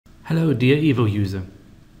Hello dear Evo user.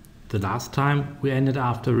 The last time we ended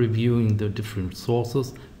after reviewing the different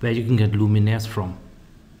sources where you can get luminaires from.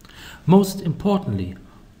 Most importantly,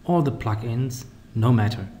 all the plugins, no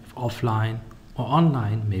matter if offline or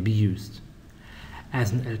online, may be used.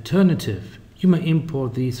 As an alternative, you may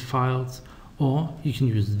import these files, or you can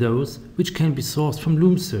use those which can be sourced from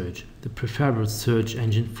LumSearch, the preferable search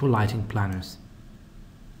engine for lighting planners.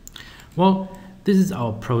 Well, this is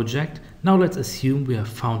our project. Now let's assume we have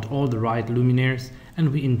found all the right luminaires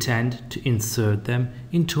and we intend to insert them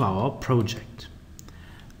into our project.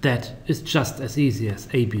 That is just as easy as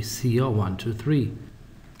ABC or 1, 2, 3.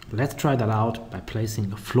 Let's try that out by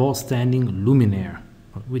placing a floor standing luminaire,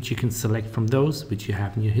 which you can select from those which you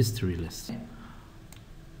have in your history list.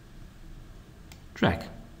 Drag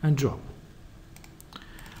and drop.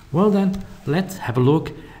 Well then, let's have a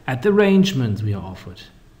look at the arrangements we are offered.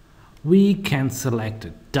 We can select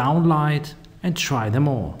a downlight and try them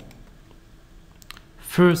all.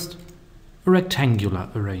 First, a rectangular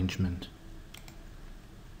arrangement.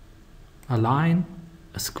 A line,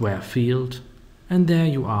 a square field, and there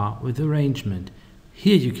you are with the arrangement.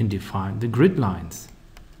 Here you can define the grid lines.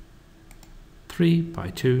 3 by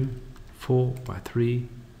 2, 4 by 3.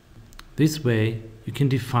 This way you can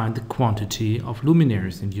define the quantity of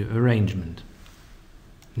luminaires in your arrangement.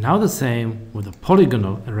 Now the same with a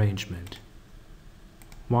polygonal arrangement.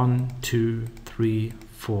 1, 2, 3,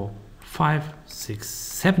 4, 5, 6,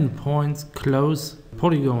 7 points. Close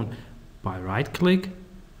polygon by right click.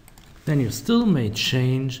 Then you still may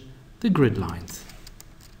change the grid lines.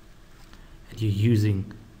 And you're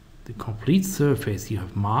using the complete surface you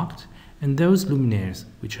have marked, and those luminaires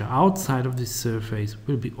which are outside of this surface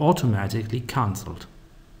will be automatically cancelled.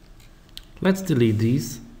 Let's delete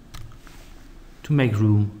these to make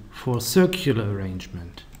room for a circular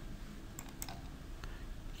arrangement.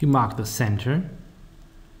 You mark the center,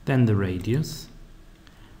 then the radius,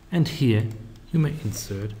 and here you may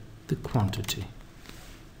insert the quantity.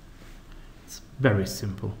 It's very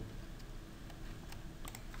simple.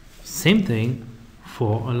 Same thing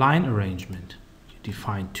for a line arrangement. You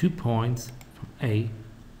define 2 points from A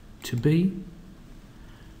to B,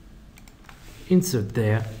 insert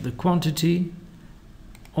there the quantity.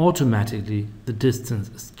 Automatically the distance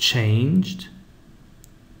is changed.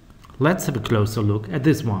 Let's have a closer look at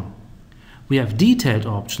this one. We have detailed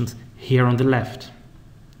options here on the left.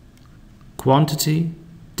 Quantity,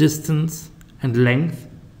 distance and length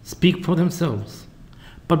speak for themselves.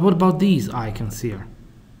 But what about these icons here?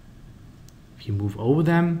 If you move over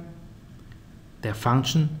them, their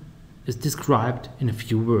function is described in a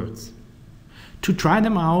few words. To try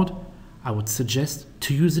them out, I would suggest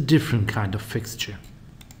to use a different kind of fixture.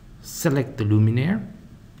 Select the luminaire,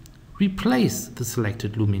 replace the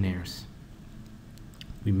selected luminaires.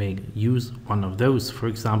 We may use one of those, for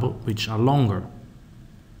example, which are longer.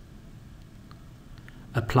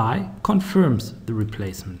 Apply confirms the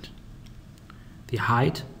replacement. The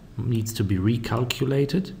height needs to be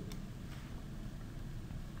recalculated.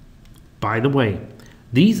 By the way,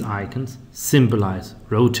 these icons symbolize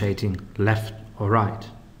rotating left or right.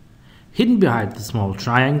 Hidden behind the small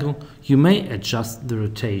triangle, you may adjust the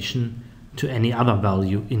rotation to any other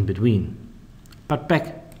value in between. But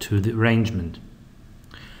back to the arrangement.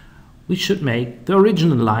 We should make the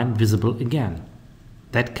original line visible again.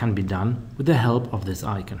 That can be done with the help of this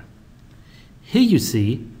icon. Here you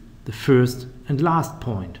see the first and last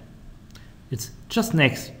point. It's just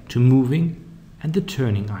next to moving and the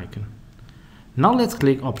turning icon. Now let's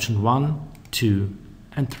click option 1, 2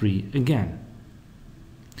 and 3 again.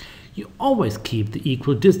 You always keep the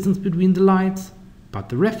equal distance between the lights, but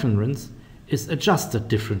the reference is adjusted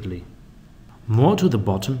differently. More to the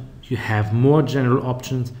bottom, you have more general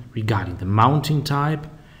options regarding the mounting type,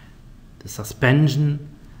 the suspension.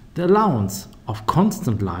 The allowance of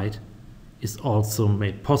constant light is also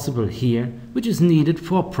made possible here, which is needed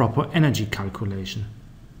for proper energy calculation.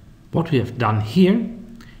 What we have done here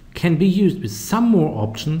can be used with some more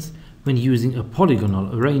options when using a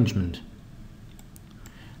polygonal arrangement.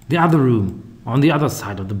 The other room on the other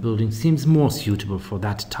side of the building seems more suitable for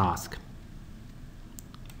that task.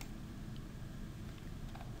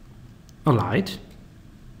 A light,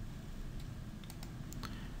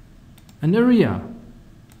 an area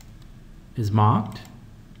is marked.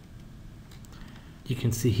 You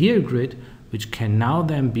can see here a grid which can now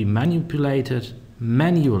then be manipulated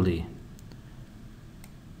manually.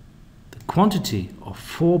 The quantity of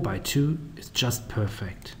 4 by 2 is just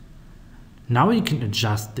perfect. Now you can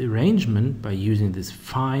adjust the arrangement by using these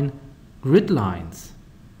fine grid lines.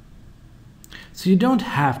 So you don't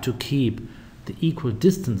have to keep the equal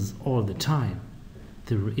distances all the time.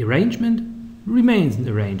 The arrangement remains in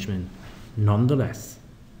arrangement nonetheless.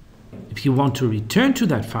 If you want to return to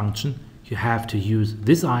that function, you have to use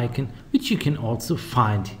this icon, which you can also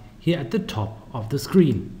find here at the top of the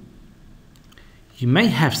screen. You may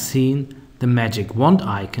have seen the magic wand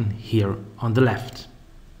icon here on the left.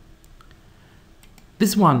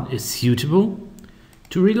 This one is suitable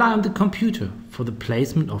to rely on the computer for the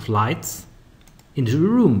placement of lights into the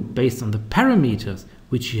room based on the parameters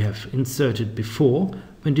which you have inserted before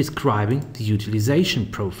when describing the utilization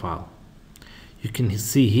profile. You can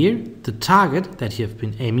see here the target that you have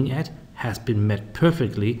been aiming at has been met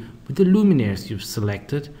perfectly with the luminaires you've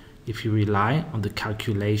selected if you rely on the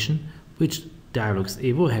calculation which DIALux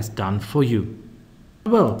Evo has done for you.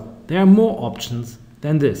 Well, there are more options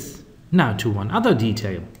than this. Now to one other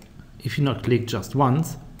detail. If you not click just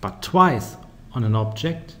once but twice on an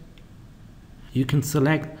object, you can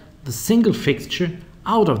select the single fixture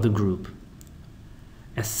out of the group.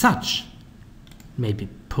 As such, it may be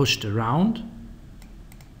pushed around,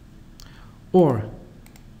 or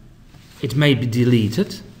it may be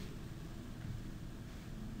deleted,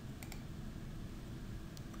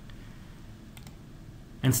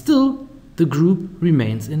 and still the group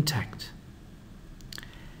remains intact.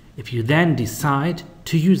 If you then decide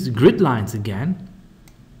to use the grid lines again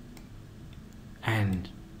and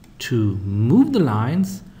to move the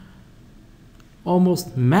lines,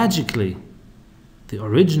 almost magically the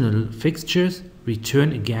original fixtures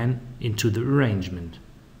return again into the arrangement.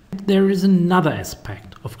 There is another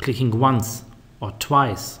aspect of clicking once or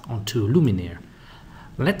twice onto a luminaire.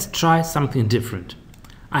 Let's try something different.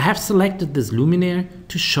 I have selected this luminaire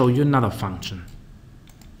to show you another function.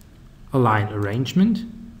 Align arrangement.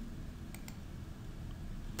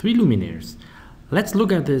 3 luminaires. Let's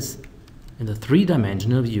look at this in the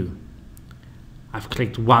 3-dimensional view. I've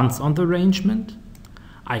clicked once on the arrangement.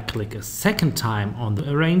 I click a second time on the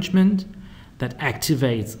arrangement. That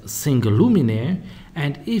activates a single luminaire,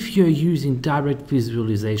 and if you're using direct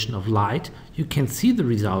visualization of light, you can see the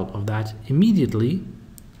result of that immediately.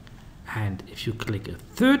 And if you click a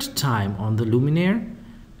third time on the luminaire,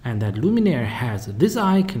 and that luminaire has this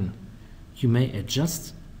icon, you may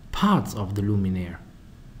adjust parts of the luminaire.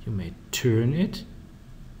 You may turn it,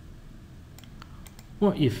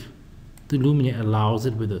 or if the luminaire allows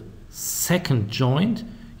it with a second joint,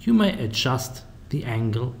 you may adjust the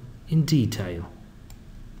angle in detail.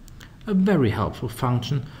 A very helpful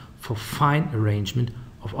function for fine arrangement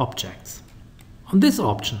of objects. On this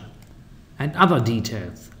option and other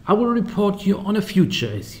details, I will report you on a future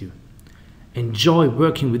issue. Enjoy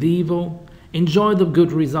working with Evo, enjoy the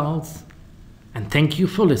good results, and thank you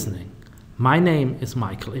for listening. My name is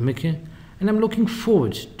Michael Immeke, and I'm looking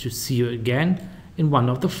forward to see you again in one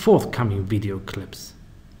of the forthcoming video clips.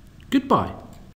 Goodbye.